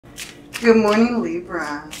Good morning,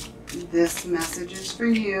 Libra. This message is for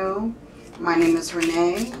you. My name is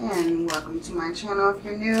Renee, and welcome to my channel if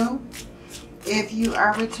you're new. If you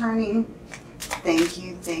are returning, thank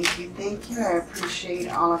you, thank you, thank you. I appreciate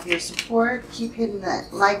all of your support. Keep hitting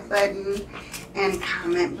that like button and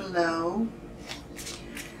comment below.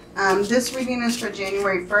 This reading is for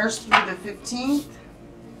January 1st through the 15th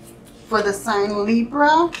for the sign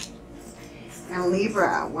Libra. And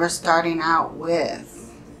Libra, we're starting out with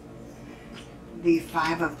the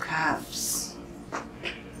Five of Cups.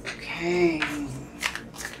 Okay.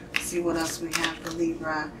 Let's see what else we have for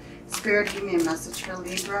Libra. Spirit, give me a message for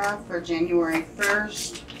Libra for January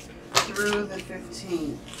 1st through the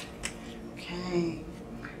 15th. Okay.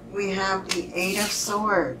 We have the Eight of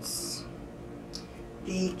Swords.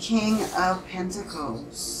 The King of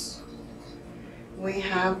Pentacles. We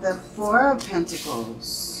have the Four of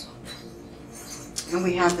Pentacles. And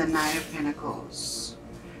we have the Knight of Pentacles.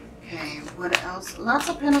 Okay, what else? Lots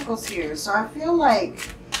of pentacles here. So I feel like,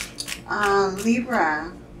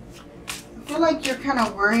 Libra, I feel like you're kind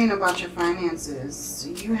of worrying about your finances.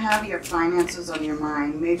 You have your finances on your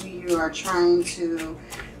mind. Maybe you are trying to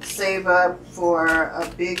save up for a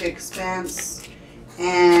big expense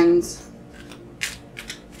and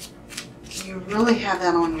you really have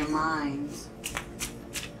that on your mind.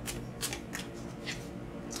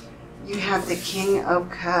 You have the King of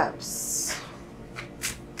Cups.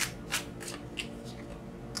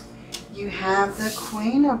 You have the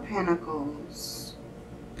Queen of Pentacles.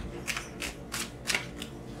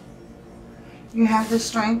 You have the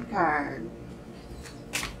Strength card.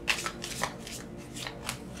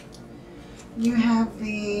 You have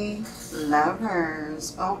the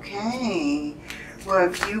Lovers. Okay.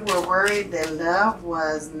 Well, if you were worried that love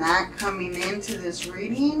was not coming into this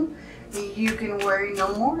reading, you can worry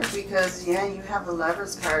no more because, yeah, you have the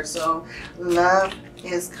Lovers card. So love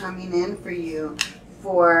is coming in for you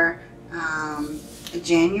for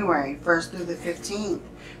January 1st through the 15th.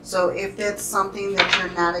 So if that's something that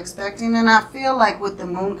you're not expecting, and I feel like with the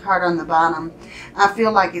Moon card on the bottom, I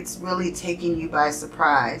feel like it's really taking you by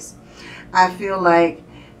surprise. I feel like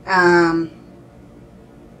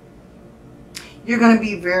you're going to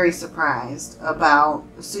be very surprised about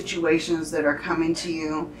situations that are coming to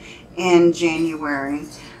you in January,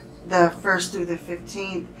 the 1st through the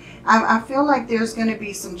 15th. I feel like there's going to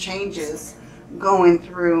be some changes going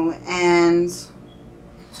through, and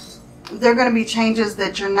they're going to be changes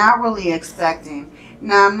that you're not really expecting.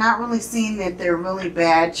 Now, I'm not really seeing that they're really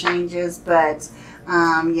bad changes, but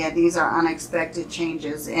yeah, these are unexpected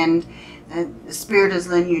changes, and the Spirit is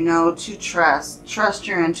letting you know to trust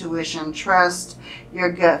your intuition, trust your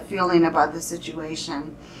gut feeling about the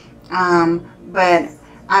situation. But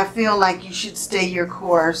I feel like you should stay your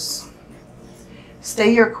course,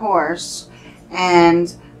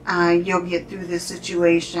 and you'll get through this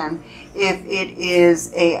situation. If it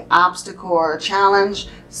is an obstacle or a challenge,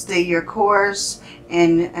 stay your course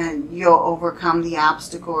and you'll overcome the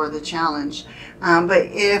obstacle or the challenge. But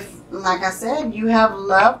if, like I said, you have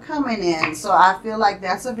love coming in, so I feel like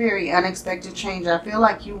that's a very unexpected change. I feel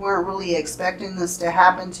like you weren't really expecting this to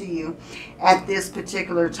happen to you at this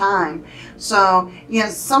particular time. So,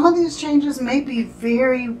 yes, some of these changes may be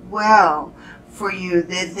very well for you.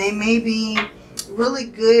 That they may be really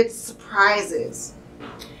good surprises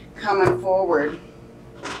coming forward.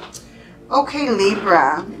 Okay,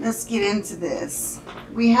 Libra, let's get into this.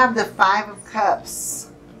 We have the Five of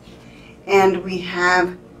Cups and we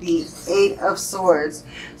have the Eight of Swords.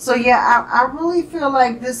 So yeah, I really feel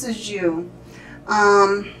like this is you.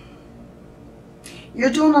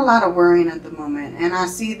 You're doing a lot of worrying at the moment, and I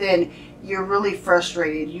see that you're really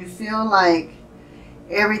frustrated. You feel like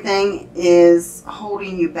everything is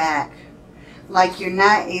holding you back, like you're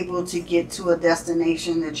not able to get to a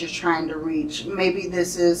destination that you're trying to reach. Maybe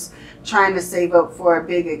this is trying to save up for a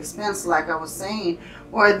big expense, like I was saying,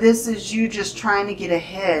 or this is you just trying to get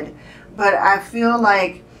ahead. But I feel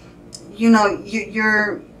like, you know,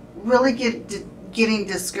 you're really getting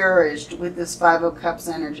discouraged with this Five of Cups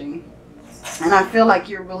energy, and I feel like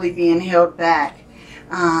you're really being held back.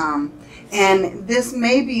 And this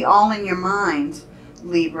may be all in your mind,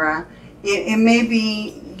 Libra. It may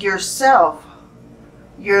be yourself,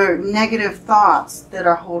 your negative thoughts that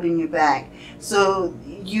are holding you back. So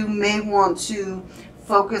you may want to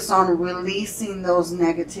focus on releasing those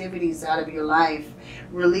negativities out of your life,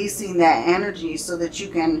 releasing that energy so that you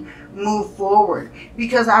can move forward.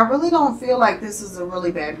 Because I really don't feel like this is a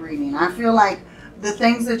really bad reading. I feel like the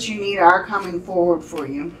things that you need are coming forward for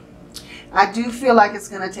you. I do feel like it's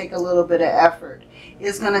going to take a little bit of effort.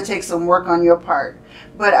 It's going to take some work on your part.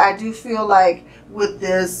 But I do feel like with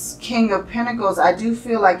this King of Pentacles, I do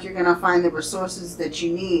feel like you're going to find the resources that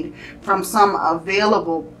you need from some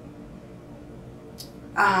available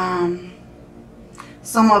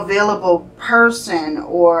person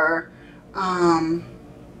or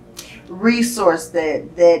resource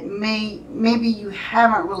that maybe you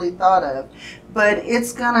haven't really thought of, but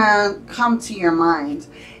it's gonna come to your mind.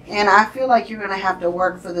 And I feel like you're gonna have to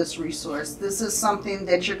work for this resource. This is something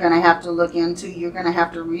that you're gonna have to look into. You're gonna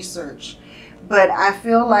have to research. But I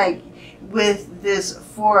feel like with this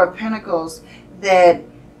Four of Pentacles that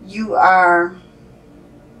you're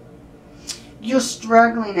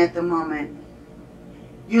struggling at the moment.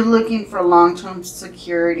 You're looking for long-term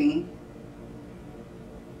security.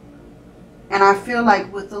 And I feel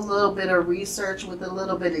like with a little bit of research, with a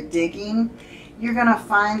little bit of digging, you're going to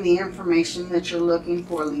find the information that you're looking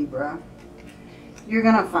for, Libra. You're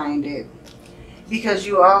going to find it. Because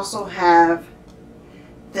you also have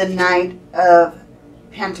the Knight of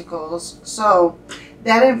Pentacles. So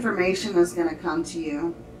that information is going to come to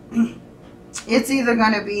you. It's either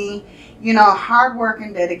going to be, you know, hard work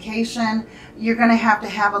and dedication. You're going to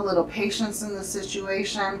have a little patience in the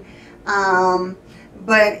situation.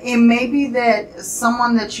 But it may be that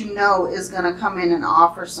someone that you know is going to come in and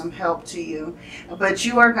offer some help to you. But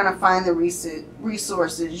you are going to find the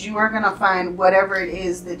resources. You are going to find whatever it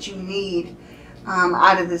is that you need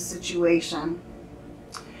out of this situation.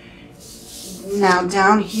 Now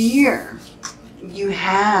down here, you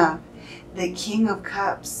have the King of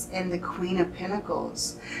Cups and the Queen of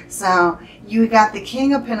Pentacles. So you got the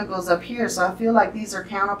King of Pentacles up here. So I feel like these are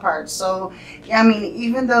counterparts. So, I mean,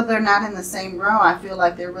 even though they're not in the same row, I feel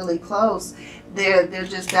like they're really close. They're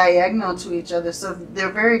just diagonal to each other. So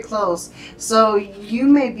they're very close. So you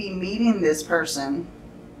may be meeting this person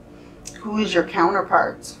who is your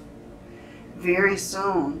counterpart very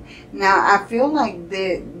soon. Now, I feel like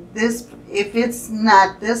if it's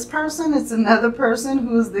not this person, it's another person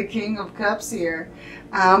who's the King of Cups here.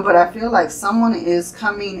 But I feel like someone is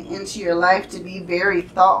coming into your life to be very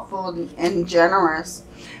thoughtful and generous.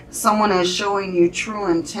 Someone is showing you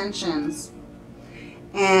true intentions.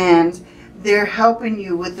 And they're helping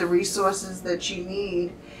you with the resources that you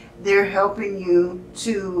need. They're helping you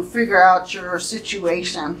to figure out your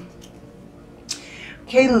situation.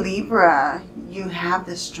 Okay, Libra, you have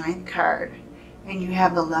the Strength card and you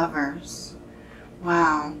have the Lovers.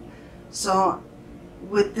 Wow. So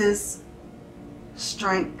with this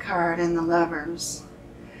Strength card and the Lovers,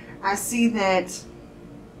 I see that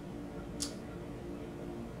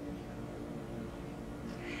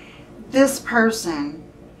this person,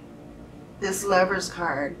 this Lovers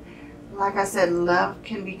card, like I said, love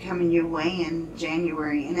can be coming your way in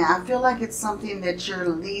January. And I feel like it's something that you're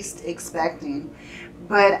least expecting.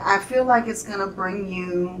 But I feel like it's going to bring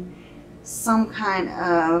you some kind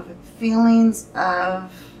of feelings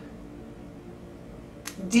of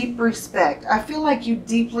deep respect. I feel like you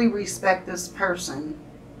deeply respect this person.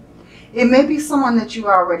 It may be someone that you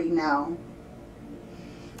already know.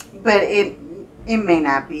 But it may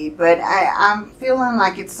not be. But I'm feeling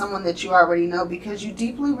like it's someone that you already know because you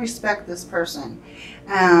deeply respect this person.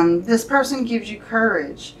 This person gives you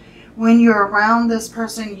courage. When you're around this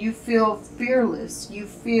person, you feel fearless. You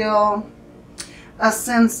feel a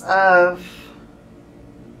sense of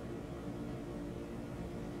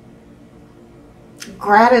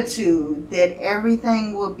gratitude that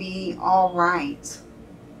everything will be all right.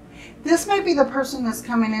 This may be the person that's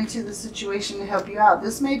coming into the situation to help you out.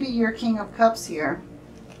 This may be your King of Cups here,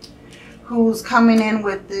 who's coming in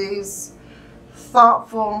with these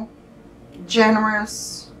thoughtful,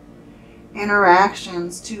 generous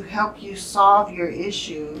interactions to help you solve your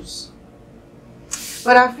issues.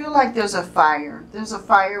 But I feel like there's a fire. There's a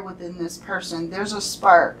fire within this person. There's a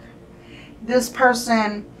spark. This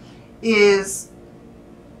person is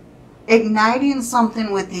igniting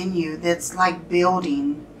something within you that's like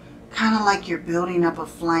building. Kind of like you're building up a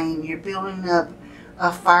flame. You're building up a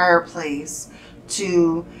fireplace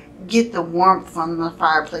to get the warmth from the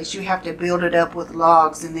fireplace. You have to build it up with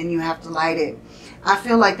logs and then you have to light it. I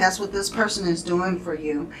feel like that's what this person is doing for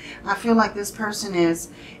you. I feel like this person is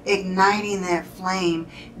igniting that flame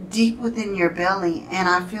deep within your belly. And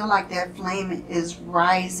I feel like that flame is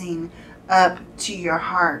rising up to your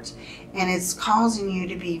heart. And it's causing you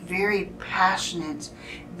to be very passionate,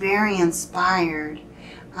 very inspired.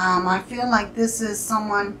 I feel like this is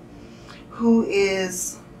someone who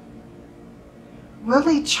is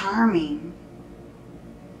really charming,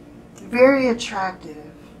 very attractive.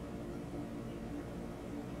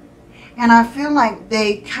 And I feel like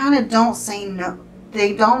they kind of don't say no.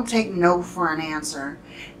 They don't take no for an answer.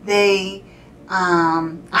 They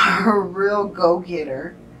are a real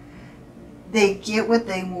go-getter. They get what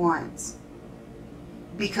they want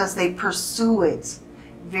because they pursue it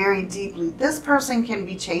very deeply. This person can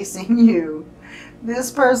be chasing you.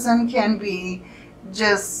 This person can be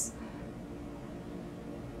just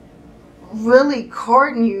really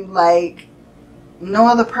courting you like no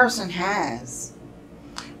other person has.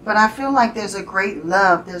 But I feel like there's a great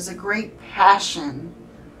love, there's a great passion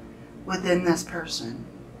within this person.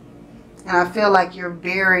 And I feel like you're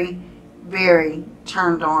very, very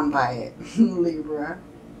turned on by it, Libra.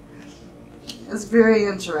 It's very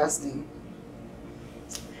interesting.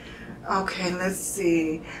 Okay, let's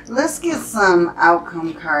see. Let's get some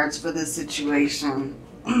outcome cards for this situation.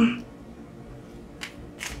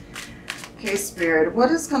 Okay, Spirit, what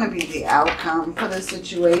is going to be the outcome for the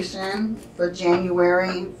situation for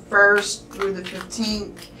January 1st through the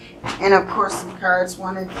 15th? And of course, some cards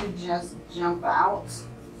wanted to just jump out.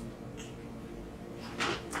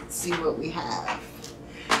 Let's see what we have.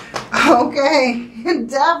 Okay,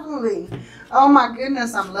 definitely. Oh my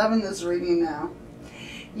goodness, I'm loving this reading now.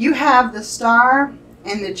 You have the Star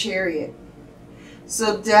and the Chariot.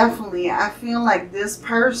 So definitely, I feel like this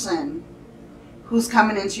person who's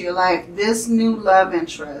coming into your life, this new love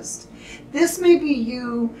interest, this may be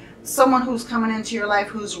you, someone who's coming into your life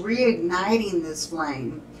who's reigniting this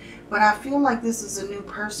flame. But I feel like this is a new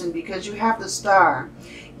person because you have the Star.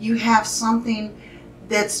 You have something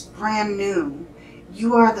that's brand new.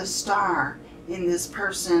 You are the star in this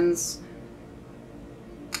person's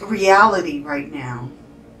reality right now.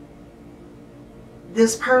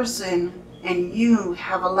 This person and you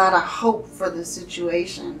have a lot of hope for the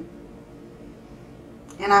situation.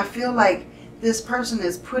 And I feel like this person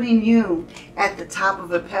is putting you at the top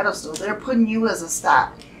of a pedestal. They're putting you as a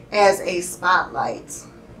spotlight.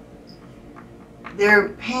 They're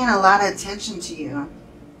paying a lot of attention to you.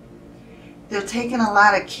 They're taking a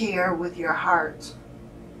lot of care with your heart.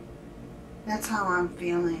 That's how I'm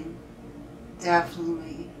feeling.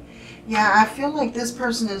 Definitely. Yeah, I feel like this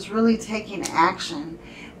person is really taking action.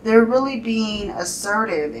 They're really being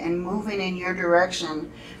assertive and moving in your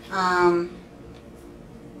direction. And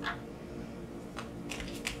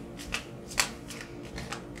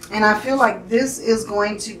I feel like this is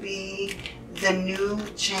going to be the new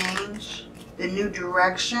change, the new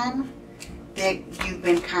direction that you've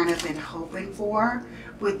been kind of been hoping for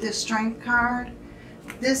with this Strength card.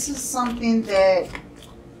 This is something that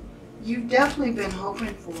you've definitely been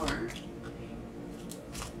hoping for.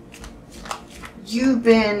 You've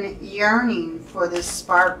been yearning for this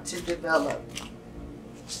spark to develop.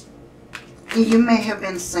 You may have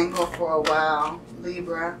been single for a while,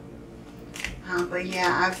 Libra. But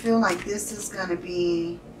yeah, I feel like this is going to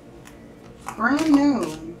be brand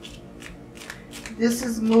new. This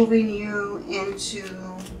is moving you into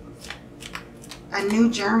a new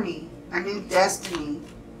journey, a new destiny.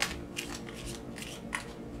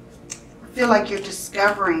 I feel like you're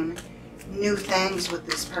discovering new things with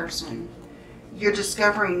this person. You're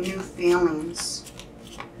discovering new feelings.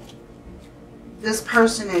 This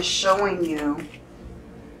person is showing you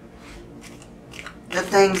the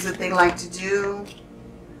things that they like to do,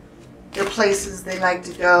 the places they like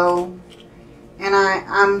to go. And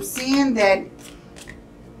I'm seeing that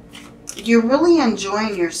you're really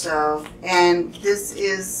enjoying yourself, and this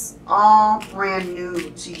is all brand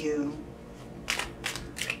new to you.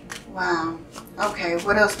 Wow. Okay,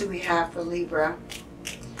 what else do we have for Libra?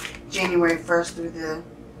 January 1st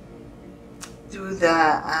through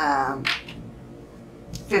the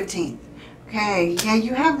 15th. Okay, yeah,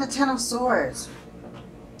 you have the Ten of Swords.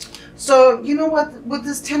 So, you know what, with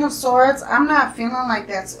this Ten of Swords, I'm not feeling like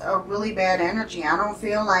that's a really bad energy. I don't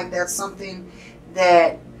feel like that's something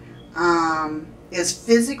that is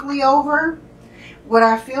physically over. What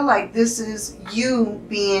I feel like, this is you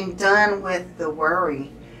being done with the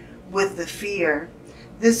worry, with the fear.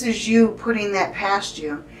 This is you putting that past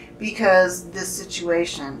you because this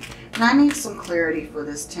situation. And I need some clarity for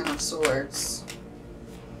this Ten of Swords.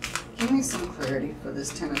 Give me some clarity for this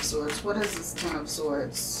Ten of Swords. What is this Ten of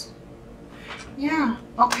Swords? Yeah,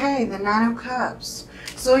 okay, the Nine of Cups.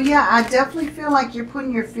 So yeah, I definitely feel like you're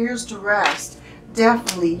putting your fears to rest.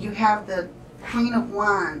 Definitely. You have the Queen of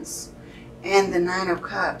Wands and the Nine of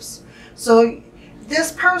Cups. So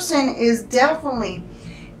this person is definitely,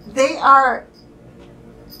 they are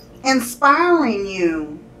inspiring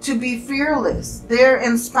you to be fearless. They're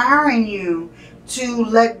inspiring you to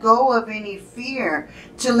let go of any fear,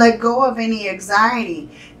 to let go of any anxiety.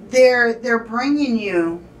 They're bringing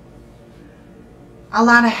you a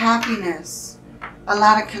lot of happiness, a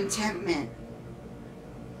lot of contentment.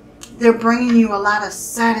 They're bringing you a lot of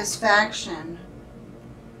satisfaction.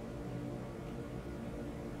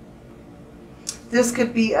 This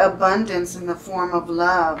could be abundance in the form of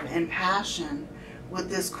love and passion with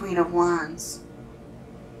this Queen of Wands.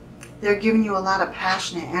 They're giving you a lot of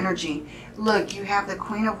passionate energy. Look, you have the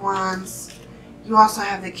Queen of Wands. You also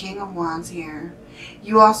have the King of Wands here.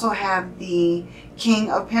 You also have the King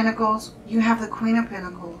of Pentacles. You have the Queen of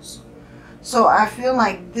Pentacles. So I feel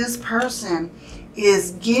like this person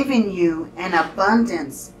is giving you an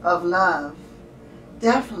abundance of love.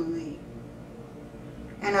 Definitely.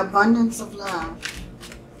 An abundance of love.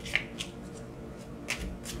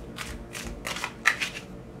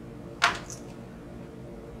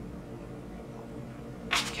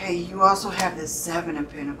 Okay, you also have the Seven of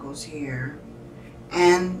Pentacles here.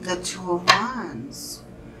 And the Two of Wands.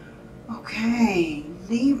 Okay,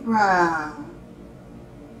 Libra.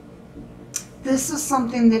 This is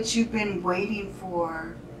something that you've been waiting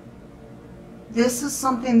for. This is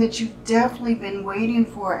something that you've definitely been waiting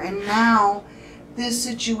for. And now, this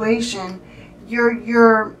situation,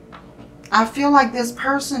 I feel like this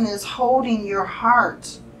person is holding your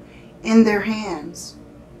heart in their hands.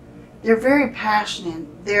 They're very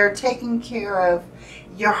passionate. They're taking care of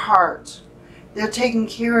your heart. They're taking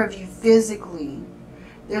care of you physically.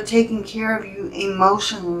 They're taking care of you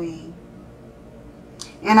emotionally.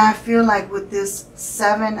 And I feel like with this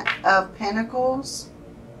Seven of Pentacles,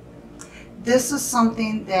 this is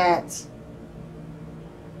something that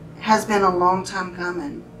has been a long time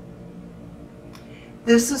coming.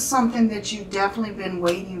 This is something that you've definitely been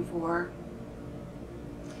waiting for.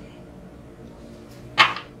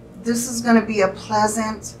 This is going to be a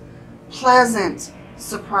pleasant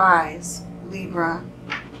surprise, Libra.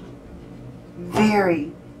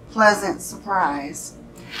 Very pleasant surprise.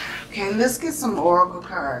 Okay, let's get some oracle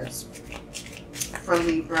cards for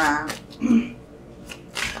Libra.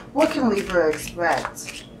 What can Libra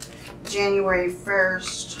expect? January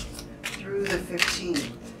 1st through the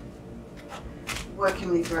 15th. What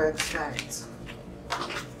can Libra expect?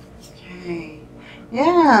 Okay.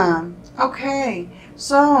 Yeah. Okay.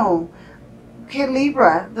 So, okay,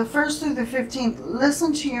 Libra, the 1st through the 15th,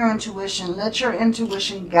 listen to your intuition. Let your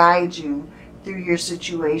intuition guide you through your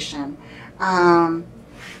situation.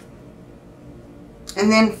 And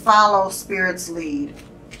then follow Spirit's lead.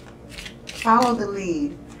 Follow the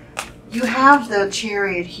lead. You have the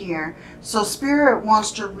Chariot here. So Spirit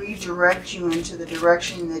wants to redirect you into the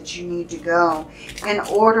direction that you need to go in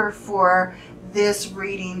order for this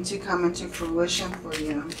reading to come into fruition for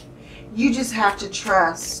you. You just have to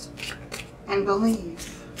trust and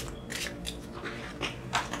believe.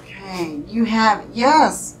 Okay, you have,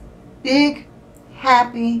 yes, big,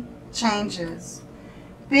 happy changes.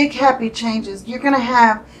 Big, happy changes. You're going to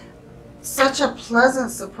have such a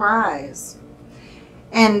pleasant surprise.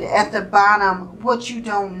 And at the bottom, what you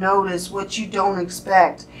don't notice, what you don't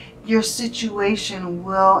expect, your situation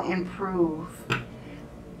will improve.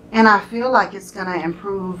 And I feel like it's going to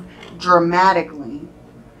improve dramatically.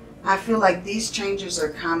 I feel like these changes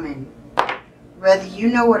are coming. Whether you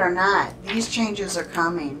know it or not, these changes are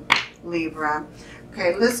coming, Libra.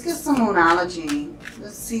 Okay, let's get some Moonology.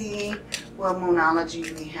 Let's see what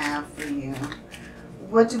Moonology we have for you.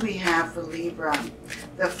 What do we have for Libra?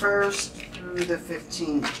 The 1st through the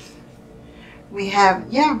 15th. We have,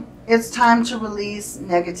 yeah, it's time to release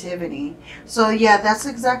negativity. So yeah, that's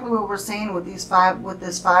exactly what we're saying with these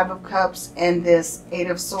this 5 of Cups and this 8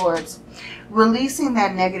 of Swords. Releasing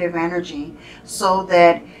that negative energy so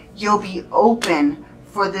that you'll be open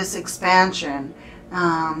for this expansion,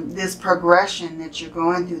 this progression that you're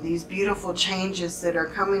going through, these beautiful changes that are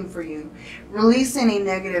coming for you. Release any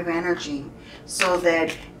negative energy so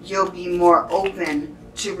that you'll be more open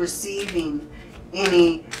to receiving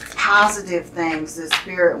any positive things that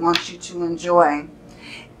Spirit wants you to enjoy.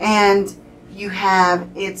 And you have,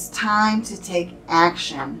 it's time to take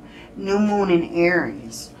action. New Moon in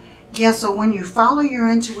Aries. Yeah, so when you follow your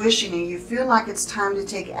intuition and you feel like it's time to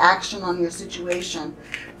take action on your situation,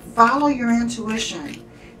 follow your intuition.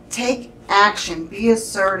 Take action. Be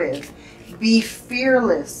assertive. Be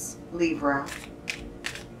fearless, Libra.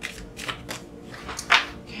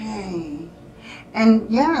 Okay. And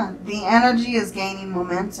yeah, the energy is gaining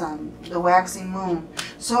momentum. The waxing moon.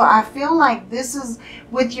 So I feel like this is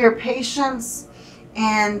with your patience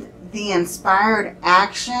and the inspired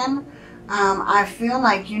action. I feel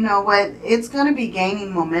like, you know what, it's going to be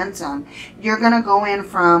gaining momentum. You're going to go in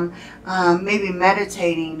from maybe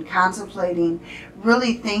meditating, contemplating,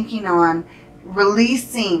 really thinking on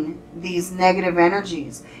releasing these negative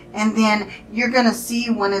energies. And then you're going to see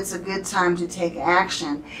when it's a good time to take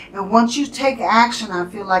action. And once you take action, I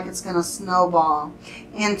feel like it's going to snowball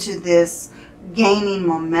into this gaining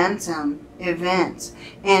momentum event.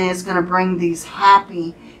 And it's going to bring these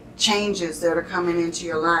happy changes that are coming into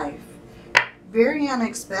your life. Very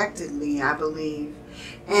unexpectedly, I believe.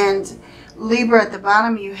 And Libra, at the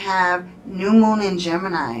bottom you have New Moon in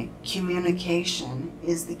Gemini. Communication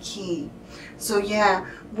is the key. So yeah,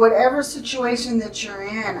 whatever situation that you're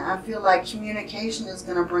in, I feel like communication is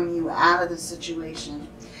going to bring you out of the situation.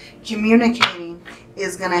 Communicating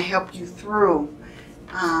is going to help you through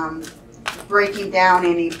breaking down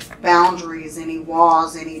any boundaries, any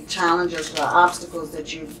walls, any challenges or obstacles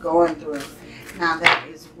that you're going through. Now that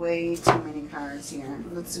is way too many cards here.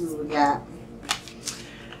 Let's see what we got.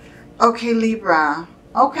 Okay, Libra.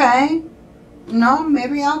 Okay. No,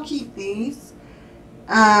 maybe I'll keep these.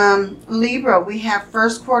 Libra, we have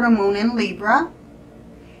first quarter moon in Libra.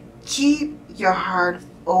 Keep your heart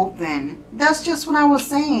open. That's just what I was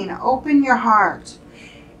saying. Open your heart.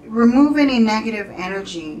 Remove any negative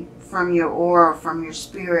energy from your aura, from your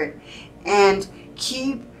spirit, and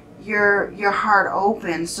keep your heart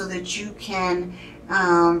open so that you can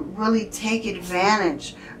really take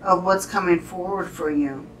advantage of what's coming forward for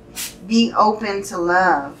you. Be open to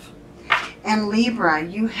love. And Libra,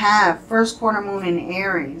 you have first quarter moon in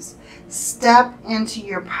Aries. Step into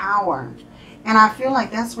your power. And I feel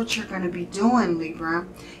like that's what you're going to be doing, Libra.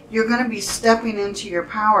 You're going to be stepping into your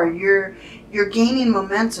power. You're gaining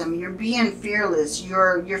momentum. You're being fearless.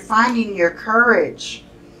 You're finding your courage.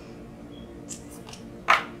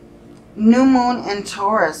 New moon in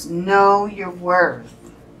Taurus. Know your worth.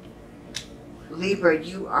 Libra,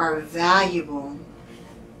 you are valuable.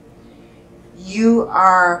 You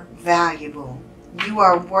are valuable. You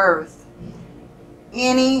are worth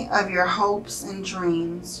any of your hopes and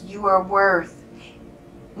dreams. You are worth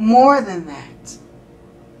more than that.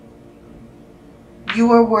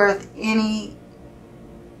 You are worth any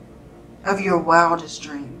of your wildest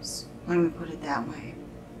dreams. Let me put it that way.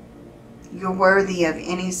 You're worthy of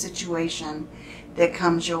any situation that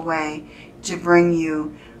comes your way to bring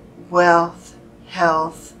you wealth,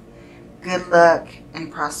 health, good luck,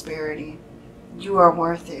 and prosperity. You are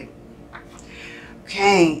worth it.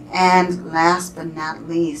 Okay, and last but not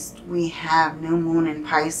least, we have new moon in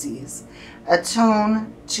Pisces.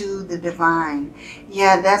 Attune to the divine.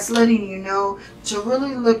 Yeah, that's letting you know to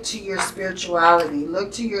really look to your spirituality,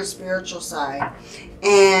 look to your spiritual side,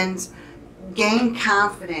 and gain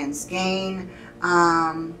confidence, gain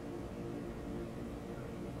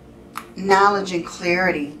knowledge and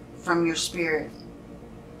clarity from your spirit.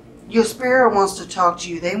 Your spirit wants to talk to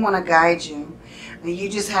you. They want to guide you. And you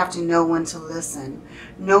just have to know when to listen.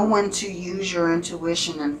 Know when to use your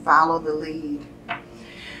intuition and follow the lead.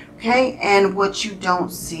 Okay, and what you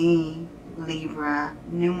don't see, Libra,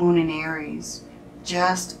 new moon in Aries,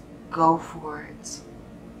 just go for it.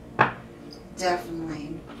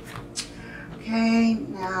 Definitely. Okay,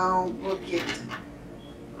 now we'll get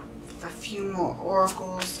a few more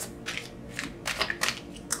oracles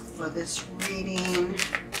for this reading.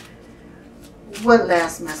 What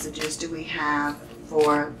last messages do we have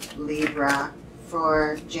for Libra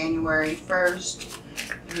for January 1st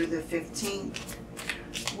through the 15th?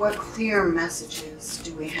 What clear messages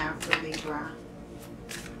do we have for Libra?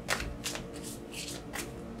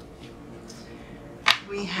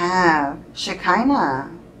 We have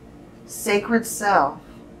Shekinah, sacred self.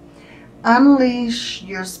 Unleash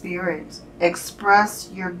your spirit. Express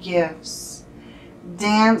your gifts.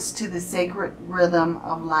 Dance to the sacred rhythm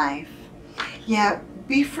of life. Yeah,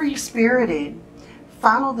 be free-spirited.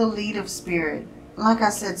 Follow the lead of spirit. Like I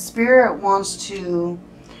said, spirit wants to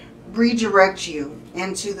redirect you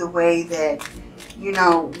into the way that, you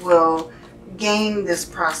know, will gain this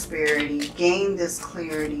prosperity, gain this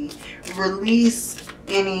clarity, release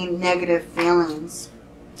any negative feelings.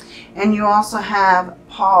 And you also have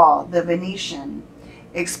Paul, the Venetian,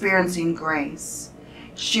 experiencing grace.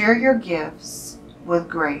 Share your gifts with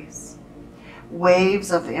grace.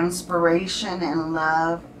 Waves of inspiration and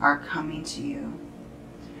love are coming to you.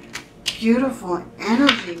 Beautiful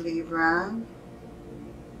energy, Libra.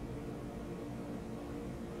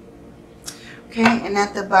 Okay, and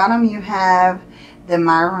at the bottom you have the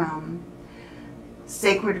Myron,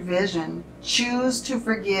 sacred vision. Choose to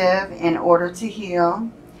forgive in order to heal.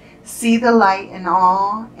 See the light in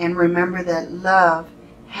all and remember that love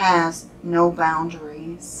has no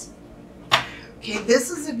boundaries. Okay, this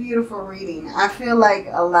is a beautiful reading. I feel like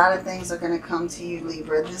a lot of things are going to come to you,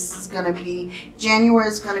 Libra. This is going to be, January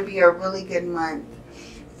is going to be a really good month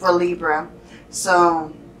for Libra.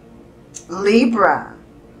 So Libra,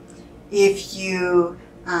 if you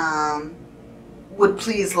would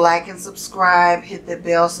please like and subscribe, hit the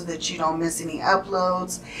bell so that you don't miss any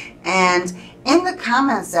uploads. And in the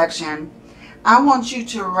comment section, I want you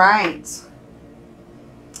to write,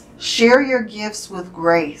 share your gifts with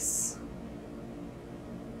grace.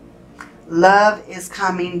 Love is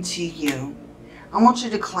coming to you. I want you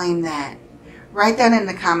to claim that. Write that in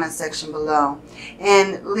the comment section below.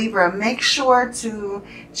 And Libra, make sure to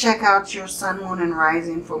check out your sun, moon, and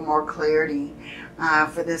rising for more clarity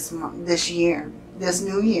for this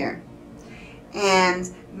new year. And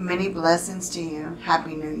many blessings to you.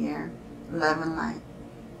 Happy New Year. Love and light.